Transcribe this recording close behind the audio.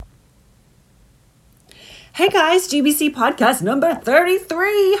Hey guys, GBC podcast number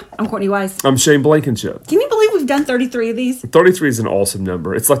 33. I'm Courtney Wise. I'm Shane Blankenship. Can you believe we've done 33 of these? 33 is an awesome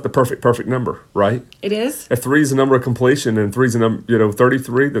number. It's like the perfect number, right? It is? A 3 is a number of completion, and 3 is a number,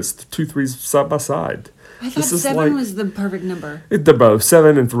 33, that's 2 3s side by side. I thought 7 was the perfect number. They're both.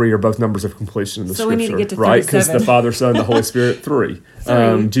 7 and 3 are both numbers of completion in the so scripture. We need to get to 37. Right? Because the Father, Son, the Holy Spirit, 3.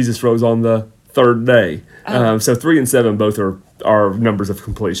 3. Jesus rose on the third day. So 3 and 7 both are numbers of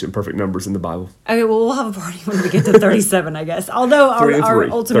completion, perfect numbers in the Bible. Okay, well, we'll have a party when we get to 37, I guess. Although our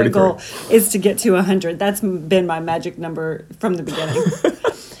ultimate 33. goal is to get to 100. That's been my magic number from the beginning.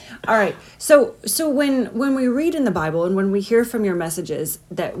 All right. So when we read in the Bible and when we hear from your messages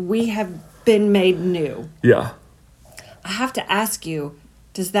that we have been made new. Yeah. I have to ask you,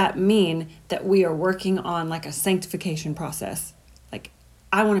 does that mean that we are working on like a sanctification process? Like,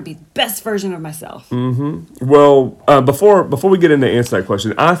 I want to be the best version of myself. Mm-hmm. Well, before we get into answer that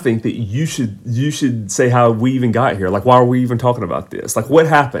question, I think that you should say how we even got here. Like, why are we even talking about this? Like, what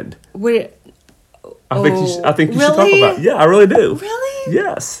happened? I think you should talk about it. Yeah, I really do. Really?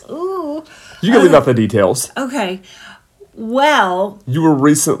 Yes. Ooh. You can leave out the details. Okay. Well, you were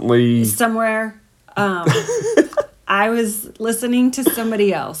recently somewhere. I was listening to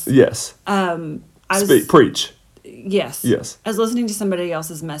somebody else. Yes. Preach. Yes. Yes. I was listening to somebody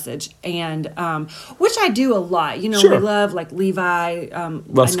else's message, and which I do a lot. Sure. We love like Levi.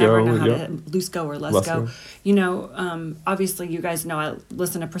 Let's I never go. know how Yeah. to Lusco or Let's Go. Obviously, you guys know I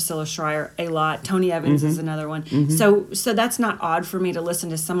listen to Priscilla Schreier a lot. Tony Evans is another one. Mm-hmm. So that's not odd for me to listen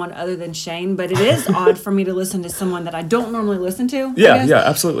to someone other than Shane, but it is odd for me to listen to someone that I don't normally listen to. Yeah,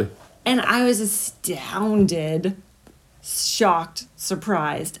 absolutely. And I was astounded, shocked,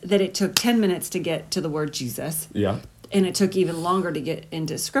 surprised that it took 10 minutes to get to the word Jesus. Yeah. And it took even longer to get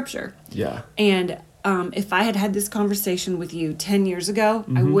into scripture. Yeah. And if I had this conversation with you 10 years ago,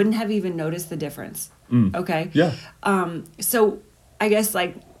 I wouldn't have even noticed the difference. Okay? Yeah. So I guess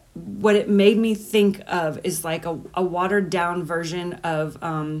like what it made me think of is like a watered down version of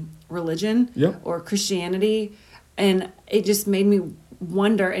religion or Christianity. And it just made me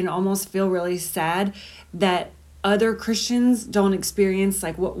wonder and almost feel really sad that other Christians don't experience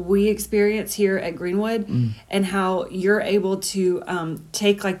like what we experience here at Greenwood, and how you're able to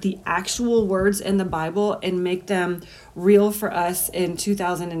take like the actual words in the Bible and make them real for us in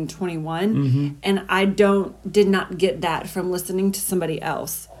 2021. And I did not get that from listening to somebody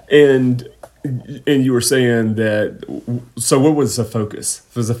else. And you were saying that, so what was the focus?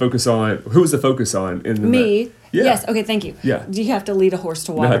 Who was the focus on? Me. Yeah. Yes. Okay. Thank you. Yeah. Do you have to lead a horse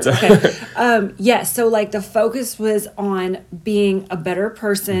to water? No, it's okay. Yes. So like the focus was on being a better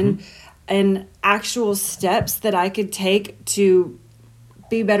person and actual steps that I could take to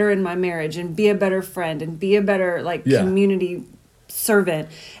be better in my marriage and be a better friend and be a better community servant.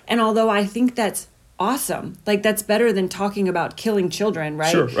 And although I think that's awesome, like that's better than talking about killing children,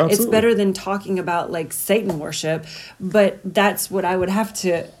 right? Sure, absolutely. It's better than talking about like Satan worship, but that's what I would have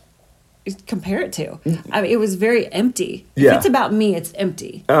to compare it to. I mean, it was very empty. Yeah. If it's about me, it's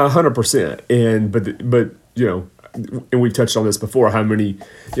empty. 100%. And but and we've touched on this before. How many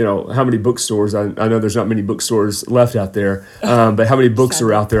bookstores? I know there's not many bookstores left out there, but how many books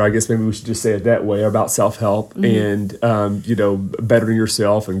are out there? I guess maybe we should just say it that way, about self-help and bettering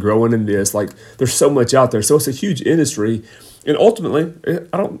yourself and growing in this. Like, there's so much out there, so it's a huge industry, and ultimately,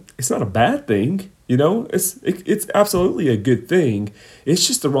 it's not a bad thing. It's absolutely a good thing. It's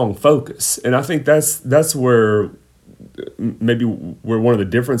just the wrong focus, and I think that's where one of the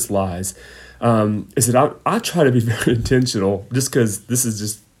difference lies. Is that I try to be very intentional, just because this is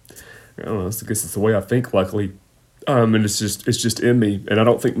just, I don't know, I guess it's the way I think, luckily, and it's just in me, and I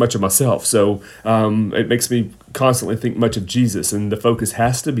don't think much of myself, so it makes me constantly think much of Jesus, and the focus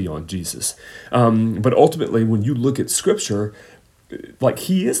has to be on Jesus. But ultimately, when you look at Scripture, like,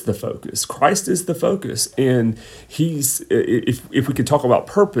 He is the focus. Christ is the focus, and He's, if we could talk about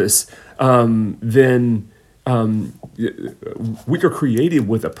purpose, then we are created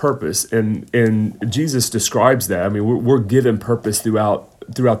with a purpose, and Jesus describes that. I mean, we're given purpose throughout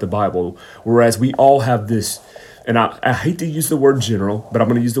the Bible, whereas we all have this. And I hate to use the word general, but I'm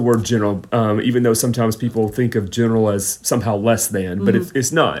going to use the word general, even though sometimes people think of general as somehow less than, but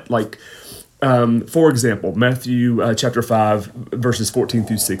it's not. Like, for example, Matthew chapter 5, verses 14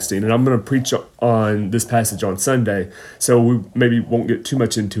 through 16. And I'm going to preach on this passage on Sunday, so we maybe won't get too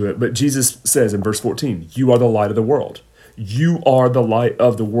much into it. But Jesus says in verse 14, "You are the light of the world. You are the light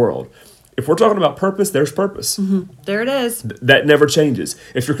of the world." If we're talking about purpose, there's purpose. There it is. That never changes.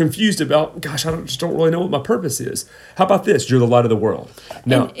 If you're confused about, gosh, I just don't really know what my purpose is, how about this? You're the light of the world.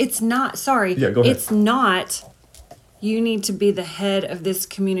 Now, and it's not, sorry, yeah, go ahead. It's not, you need to be the head of this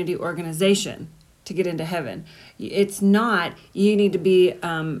community organization. to get into heaven. It's not, you need to be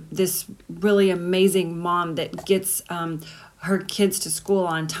this really amazing mom that gets her kids to school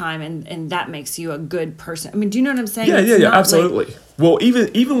on time, and that makes you a good person. I mean, do you know what I'm saying? Yeah, absolutely. Like, well,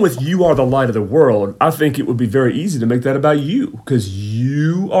 even with you are the light of the world, I think it would be very easy to make that about you, because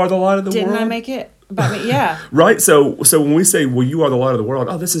you are the light of the world. Didn't I make it about me? Yeah. Right. So when we say, well, you are the light of the world,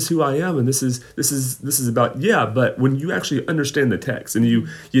 oh, this is who I am, and this is about, yeah. But when you actually understand the text and you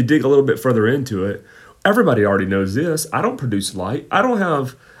dig a little bit further into it, everybody already knows this. I don't produce light. I don't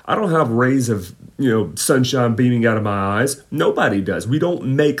have rays of sunshine beaming out of my eyes. Nobody does. We don't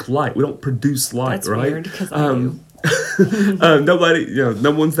make light. We don't produce light. That's right? Weird, because I do. Nobody,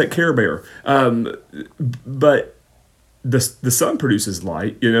 no one's that Care Bear. But the sun produces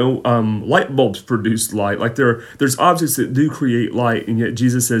light. Light bulbs produce light. Like there's objects that do create light, and yet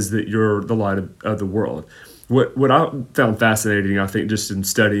Jesus says that you're the light of the world. What I found fascinating, I think, just in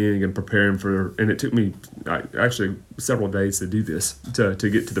studying and preparing for, and it took me actually several days to do this, to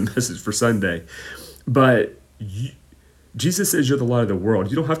get to the message for Sunday. But Jesus says you're the light of the world.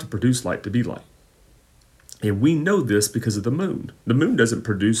 You don't have to produce light to be light. And we know this because of the moon. The moon doesn't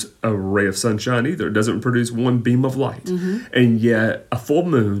produce a ray of sunshine either. It doesn't produce one beam of light. Mm-hmm. And yet a full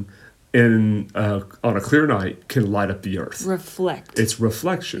moon on a clear night can light up the earth. Reflect. It's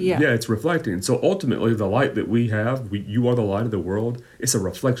reflection. Yeah, it's reflecting. So ultimately, the light that we have, you are the light of the world. It's a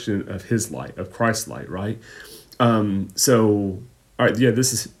reflection of His light, of Christ's light, right? So, all right, yeah,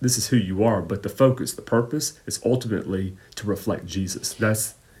 this is who you are. But the focus, the purpose, is ultimately to reflect Jesus.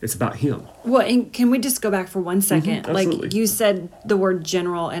 It's about Him. Well, and can we just go back for 1 second? Mm-hmm, absolutely. Like you said the word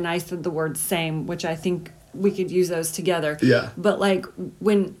general, and I said the word same, which I think we could use those together. Yeah. But like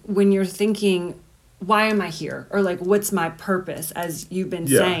when you're thinking, why am I here? Or like, what's my purpose? As you've been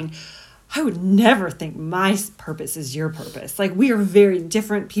saying, I would never think my purpose is your purpose. Like, we are very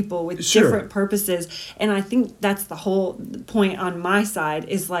different people with different purposes. And I think that's the whole point on my side,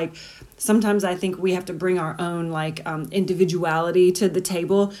 is like, sometimes I think we have to bring our own like individuality to the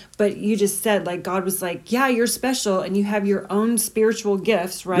table. But you just said, like, God was like, yeah, you're special and you have your own spiritual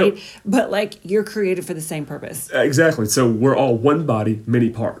gifts, right? Yep. But like, you're created for the same purpose. Exactly. So we're all one body, many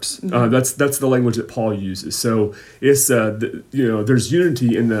parts. Mm-hmm. That's the language that Paul uses. So it's there's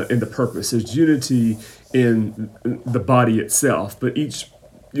unity in the purpose. There's unity in the body itself, but each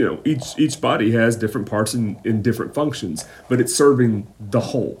body has different parts in different functions, but it's serving the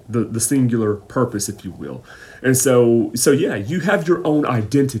whole, the singular purpose, if you will. And so yeah, you have your own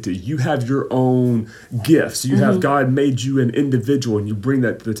identity. You have your own gifts. You have God made you an individual, and you bring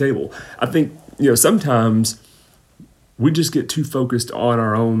that to the table. I think, sometimes we just get too focused on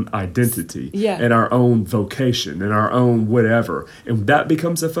our own identity and our own vocation and our own whatever. And that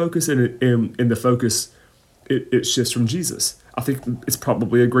becomes a focus, and the focus, it shifts from Jesus. I think it's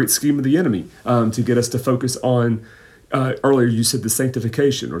probably a great scheme of the enemy to get us to focus on, earlier you said the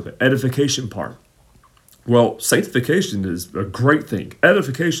sanctification or the edification part. Well, sanctification is a great thing.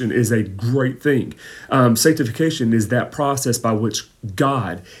 Edification is a great thing. Sanctification is that process by which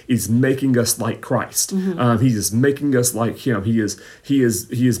God is making us like Christ. Mm-hmm. He is making us like Him. He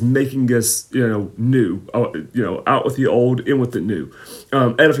is making us new. Out with the old, in with the new.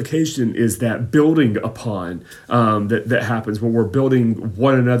 Edification is that building upon that happens when we're building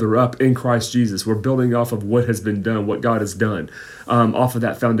one another up in Christ Jesus. We're building off of what has been done, what God has done, off of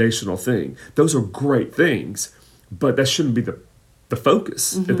that foundational thing. Those are great things, but that shouldn't be the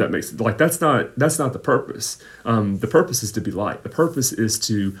focus, if that makes sense. Like, that's not the purpose. The purpose is to be light. The purpose is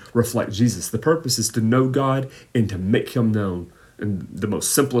to reflect Jesus. The purpose is to know God and to make Him known in the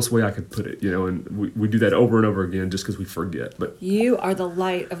most simplest way I could put it. And we do that over and over again just because we forget. But you are the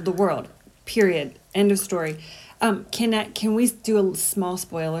light of the world. Period. End of story. Can we do a small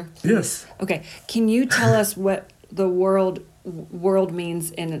spoiler, please? Yes. Okay. Can you tell us what the world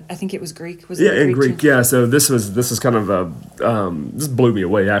means in, I think it was Greek? Was it in Greek? Yeah. So this was kind of this blew me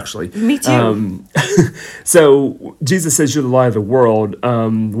away, actually. Me too. So Jesus says you're the light of the world.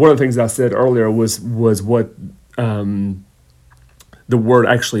 One of the things I said earlier was what the word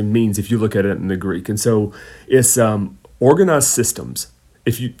actually means if you look at it in the Greek, and so it's organized systems.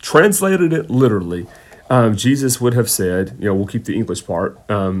 If you translated it literally, Jesus would have said, we'll keep the English part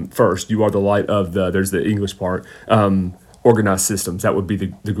first. You are the light of there's the English part. Organized systems, that would be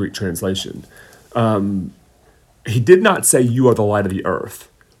the Greek translation. He did not say you are the light of the earth.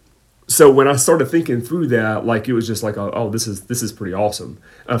 So when I started thinking through that, like, it was just like, oh, this is pretty awesome.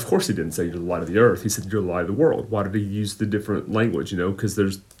 Of course he didn't say you're the light of the earth. He said you're the light of the world. Why did he use the different language? Because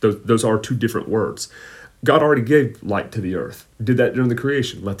those are two different words. God already gave light to the earth. Did that during the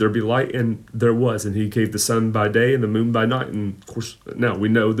creation. Let there be light, and there was. And he gave the sun by day and the moon by night. And of course, now we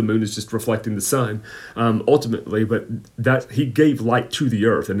know the moon is just reflecting the sun ultimately. But that he gave light to the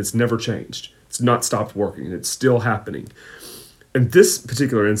earth, and it's never changed. It's not stopped working. It's still happening. In this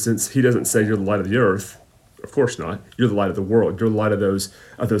particular instance, he doesn't say you're the light of the earth. Of course not. You're the light of the world. You're the light of those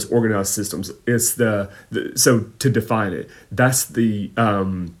organized systems. It's so to define it, that's the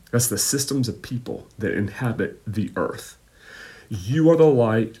systems of people that inhabit the earth. You are the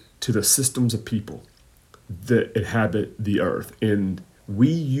light to the systems of people that inhabit the earth. And we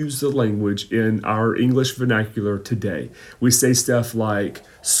use the language in our English vernacular today. We say stuff like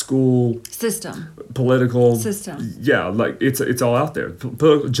school system, political system. Yeah, like it's all out there.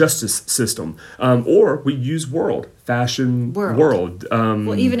 Political justice system, or we use world, fashion, world.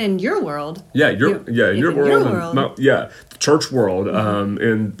 Well, even in your world. Yeah, in your world. Church world,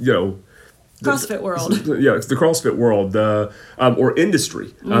 and CrossFit world. It's the CrossFit world, or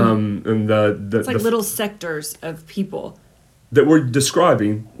industry, and it's like little sectors of people that we're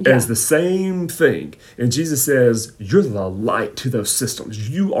describing as the same thing. And Jesus says, you're the light to those systems.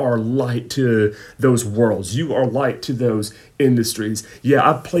 You are light to those worlds. You are light to those industries. Yeah,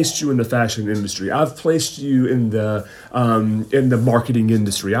 I've placed you in the fashion industry. I've placed you in the marketing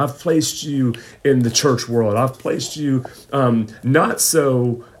industry. I've placed you in the church world. I've placed you not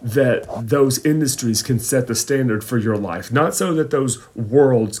so that those industries can set the standard for your life. Not so that those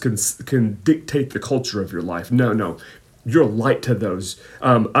worlds can dictate the culture of your life. No. You're light to those.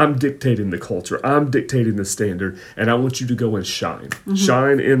 I'm dictating the culture. I'm dictating the standard, and I want you to go and shine. Mm-hmm.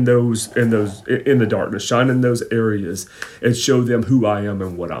 Shine in the darkness. Shine in those areas, and show them who I am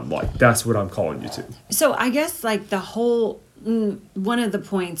and what I'm like. That's what I'm calling you to. So I guess like the whole one of the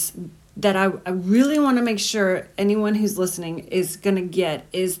points that I really want to make sure anyone who's listening is going to get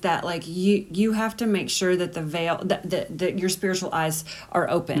is that like you have to make sure that the veil that your spiritual eyes are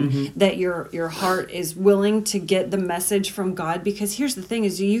open, that your heart is willing to get the message from God, because here's the thing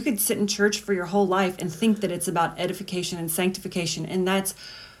is you could sit in church for your whole life and think that it's about edification and sanctification, and that's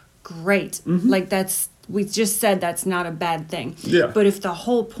great. Like we just said that's not a bad thing. Yeah. But if the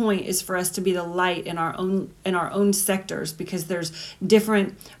whole point is for us to be the light in our own sectors, because there's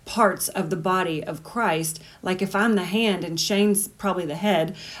different parts of the body of Christ. Like if I'm the hand and Shane's probably the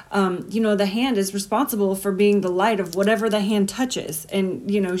head, the hand is responsible for being the light of whatever the hand touches. And,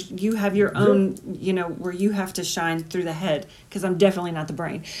 you have your own, where you have to shine through the head, because I'm definitely not the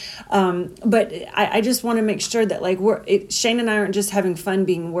brain. But I just want to make sure that like Shane and I aren't just having fun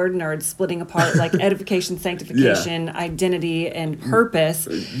being word nerds, splitting apart like edification, sanctification, identity, and purpose.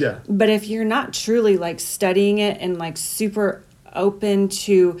 But if you're not truly like studying it and like super open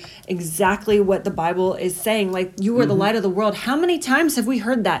to exactly what the Bible is saying, like you are the light of the world. How many times have we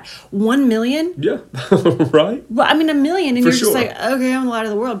heard that? 1 million? Yeah. Right? Well, I mean 1 million, and For you're sure. just like, okay, I'm the light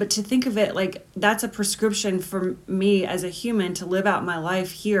of the world. But to think of it like that's a prescription for me as a human to live out my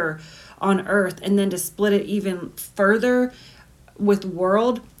life here on earth, and then to split it even further with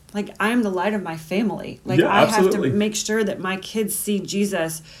world. Like I am the light of my family. Like I absolutely. have to make sure that my kids see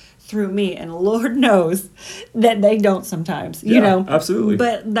Jesus through me, and Lord knows that they don't sometimes, absolutely.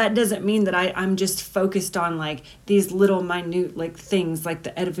 But that doesn't mean that I'm just focused on like these little minute like things, like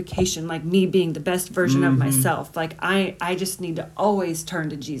the edification, like me being the best version of myself. Like I just need to always turn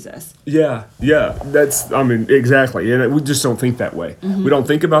to Jesus. Yeah, exactly. And we just don't think that way. We don't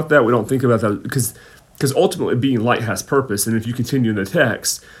think about that. We don't think about that because ultimately being light has purpose, and if you continue in the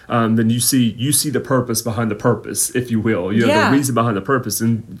text, then you see the purpose behind the purpose, if you will. The reason behind the purpose.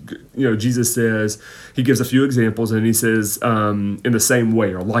 And Jesus says, he gives a few examples, and he says, in the same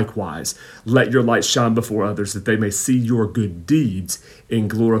way or likewise, let your light shine before others, that they may see your good deeds and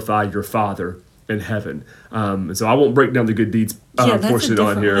glorify your Father in heaven. And so I won't break down the good deeds portion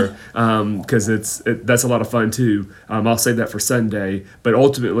on here because that's a lot of fun too. I'll save that for Sunday. But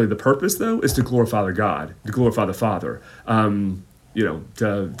ultimately, the purpose though is to glorify the God, to glorify the Father. To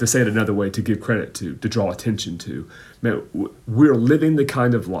say it another way, to give credit to draw attention to. Man, we're living the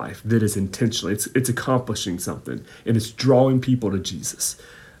kind of life that is intentional. It's accomplishing something, and it's drawing people to Jesus.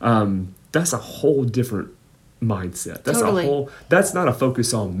 That's a whole different mindset. That's not a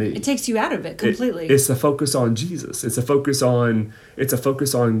focus on me. It takes you out of it completely. It's a focus on Jesus. It's a focus on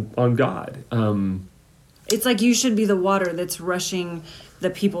God. It's like you should be the water that's rushing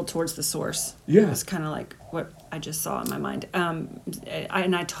the people towards the source. Yeah. It's kind of like what I just saw in my mind.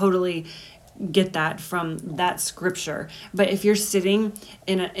 I totally get that from that scripture. But if you're sitting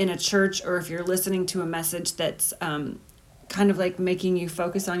in a church, or if you're listening to a message that's kind of like making you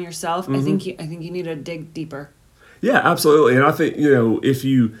focus on yourself, I think you need to dig deeper. Yeah, absolutely. And I think, if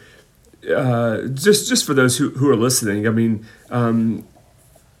just for those who are listening, I mean,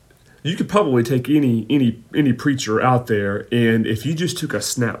 you could probably take any preacher out there, and if you just took a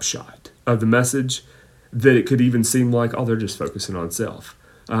snapshot of the message, that it could even seem like, oh, they're just focusing on self.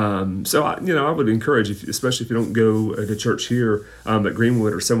 So I would encourage, especially if you don't go to church here at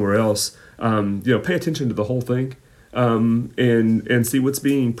Greenwood or somewhere else, pay attention to the whole thing, and see what's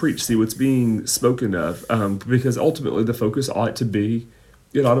being preached, see what's being spoken of, because ultimately the focus ought to be.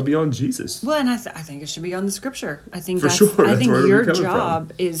 It ought to be on Jesus. Well, and I think it should be on the Scripture. I think I think your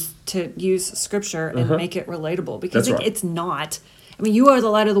job is to use Scripture and make it relatable, because it's not. I mean, you are the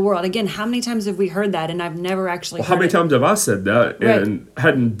light of the world. Again, how many times have we heard that? And I've never actually heard how many times have I said that and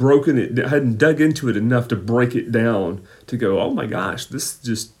hadn't dug into it enough to break it down to go, oh my gosh, this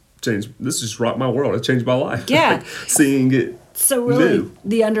just rocked my world. It changed my life. Yeah. Seeing it. So really,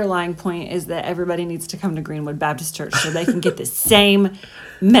 the underlying point is that everybody needs to come to Greenwood Baptist Church so they can get the same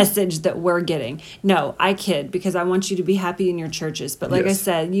message that we're getting. No, I kid, because I want you to be happy in your churches. But like I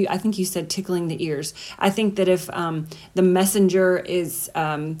said, I think you said tickling the ears. I think that if the messenger is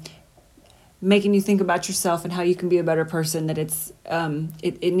making you think about yourself and how you can be a better person, that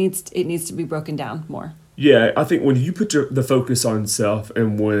it needs to be broken down more. Yeah, I think when you put the focus on self,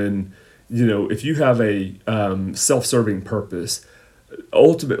 and when if you have a self-serving purpose,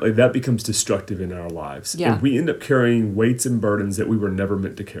 ultimately that becomes destructive in our lives. Yeah. And we end up carrying weights and burdens that we were never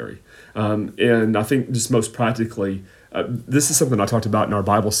meant to carry. And I think just most practically, this is something I talked about in our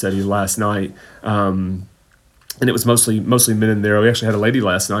Bible study last night. And it was mostly men in there. We actually had a lady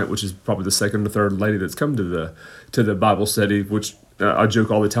last night, which is probably the second or third lady that's come to the Bible study, which I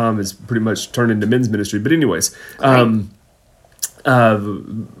joke all the time is pretty much turned into men's ministry. But anyways,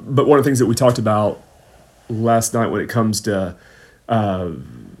 but one of the things that we talked about last night when it comes to, I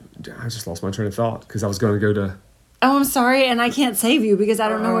just lost my train of thought because I was going to go to. Oh, I'm sorry, and I can't save you because I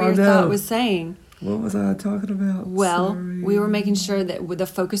don't know what your thought was saying. What was I talking about? Well, we were making sure that the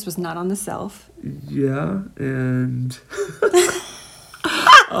focus was not on the self. Yeah, and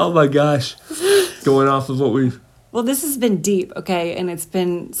oh my gosh, going off of what we. Well, this has been deep, okay, and it's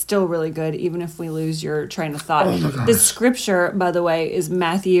been still really good, even if we lose your train of thought. Oh my gosh. The scripture, by the way, is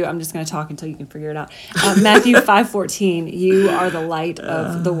Matthew. I'm just going to talk until you can figure it out. Matthew 5:14. You are the light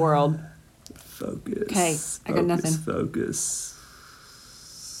of the world. Focus. Okay, I got nothing. Focus.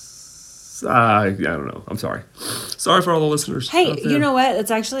 I don't know. I'm sorry. Sorry for all the listeners. Hey, you know what?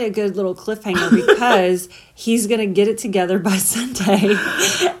 It's actually a good little cliffhanger because he's going to get it together by Sunday.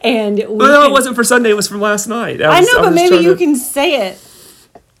 And it wasn't for Sunday. It was from last night. I know, but maybe you can say it.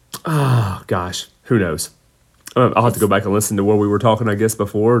 Oh, gosh. Who knows? I'll have to go back and listen to where we were talking, I guess,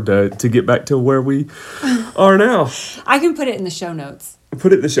 before to get back to where we are now. I can put it in the show notes.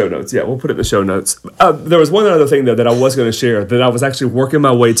 Put it in the show notes. Yeah, we'll put it in the show notes. There was one other thing, though, that I was going to share that I was actually working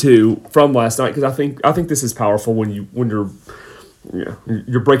my way to from last night, because I think this is powerful when you're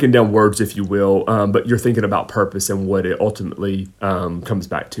breaking down words, if you will, but you're thinking about purpose and what it ultimately comes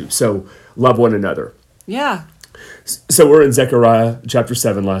back to. So, love one another. Yeah. So we're in Zechariah chapter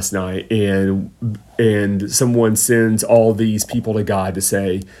 7 last night, and someone sends all these people to God to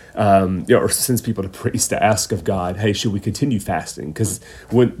say, or sends people to priests to ask of God, hey, should we continue fasting? Because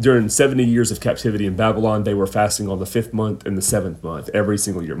during 70 years of captivity in Babylon, they were fasting on the 5th month and the 7th month every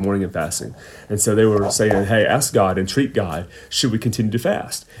single year, morning and fasting. And so they were saying, hey, ask God, entreat God, should we continue to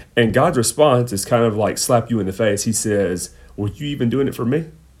fast? And God's response is kind of like slap you in the face. He says, were you even doing it for me?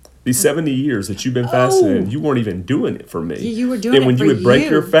 These 70 years that you've been fasting, you weren't even doing it for me. You were doing it for you. And when you would break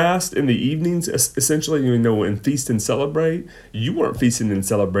your fast in the evenings, essentially, and feast and celebrate, you weren't feasting and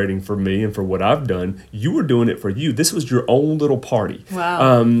celebrating for me and for what I've done. You were doing it for you. This was your own little party.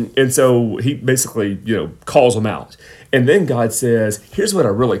 Wow. And so he basically, calls them out. And then God says, here's what I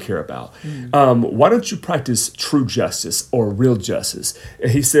really care about. Why don't you practice true justice or real justice?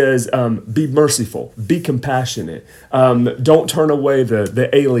 He says, be merciful, be compassionate. Don't turn away the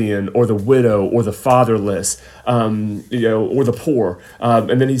alien or the widow or the fatherless, or the poor.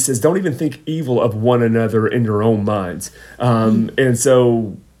 And then he says, don't even think evil of one another in your own minds. And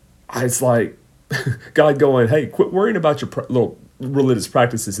so it's like God going, hey, quit worrying about your little religious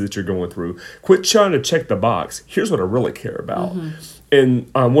practices that you're going through. Quit trying to check the box. Here's what I really care about.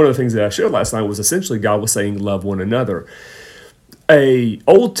 And one of the things that I shared last night was essentially God was saying, love one another. A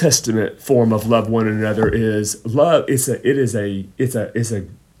Old Testament form of love one another is love. It's a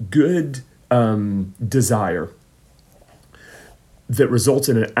good desire that results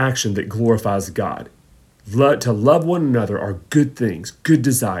in an action that glorifies God. To love one another are good things, good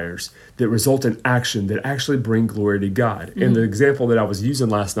desires that result in action that actually bring glory to God. And the example that I was using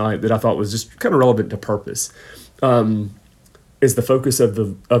last night that I thought was just kind of relevant to purpose. is the focus of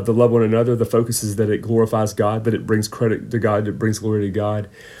the love one another. The focus is that it glorifies God, that it brings credit to God, it brings glory to God.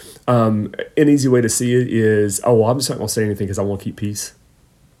 An easy way to see it is, I'm just not going to say anything because I want to keep peace.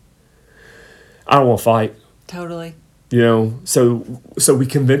 I don't want to fight. Totally. So we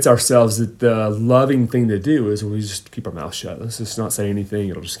convince ourselves that the loving thing to do is we just keep our mouth shut. Let's just not say anything.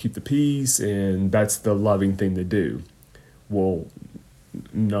 It'll just keep the peace, and that's the loving thing to do. Well,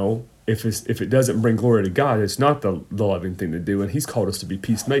 no. If it doesn't bring glory to God, it's not the loving thing to do. And He's called us to be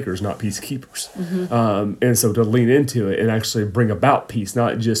peacemakers, not peacekeepers. Mm-hmm. And so to lean into it and actually bring about peace,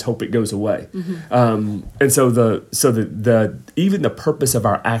 not just hope it goes away. Mm-hmm. And so the even the purpose of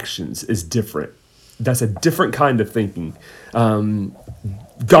our actions is different. That's a different kind of thinking.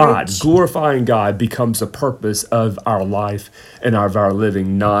 God, glorifying God, becomes the purpose of our life and of our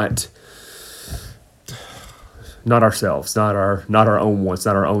living, not ourselves, not our own wants,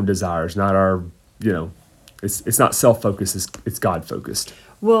 not our own desires, not our, it's not self-focused, it's God-focused.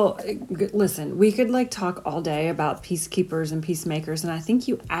 Well, listen, we could talk all day about peacekeepers and peacemakers, and I think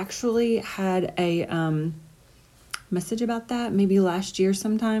you actually had a message about that maybe last year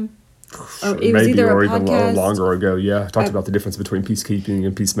sometime. It was either or even longer ago. Yeah, talked about the difference between peacekeeping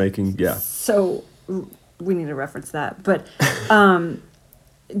and peacemaking. Yeah. So we need to reference that. But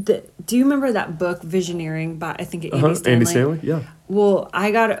do you remember that book Visioneering by I think Andy Stanley? Andy Stanley, yeah. Well,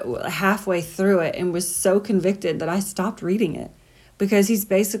 I got halfway through it and was so convicted that I stopped reading it, because he's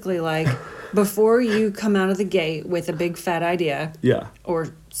basically like, before you come out of the gate with a big fat idea,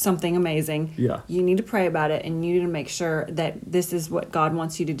 or something amazing, you need to pray about it, and you need to make sure that this is what God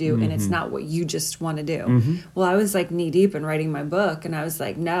wants you to do, and it's not what you just want to do. Well, I was knee deep in writing my book, and I was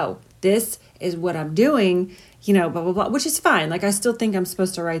like, no, this is what I'm doing, blah, blah, blah, which is fine. I still think I'm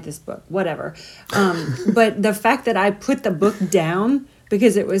supposed to write this book, whatever. But the fact that I put the book down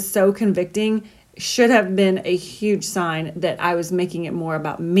because it was so convicting should have been a huge sign that I was making it more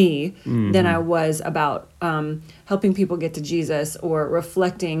about me than I was about helping people get to Jesus, or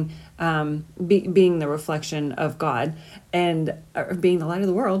reflecting, being the reflection of God, and being the light of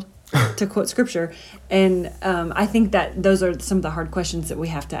the world, to quote scripture. And I think that those are some of the hard questions that we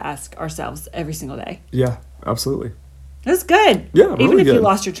have to ask ourselves every single day. Yeah, absolutely. That's good. Yeah, really even if good. you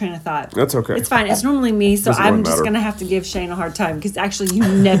lost your train of thought. That's okay. It's fine. It's normally me, so I'm just going to have to give Shane a hard time, because actually you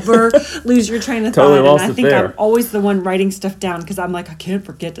never lose your train of thought. And I think I'm always the one writing stuff down, because I'm I can't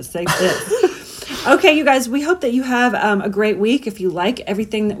forget to say this. Okay, you guys, we hope that you have a great week. If you like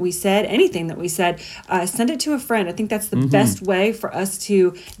everything that we said, anything that we said, send it to a friend. I think that's the best way for us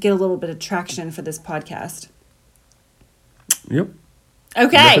to get a little bit of traction for this podcast. Yep.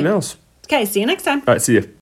 Okay. Nothing else. Okay, see you next time. All right, see you.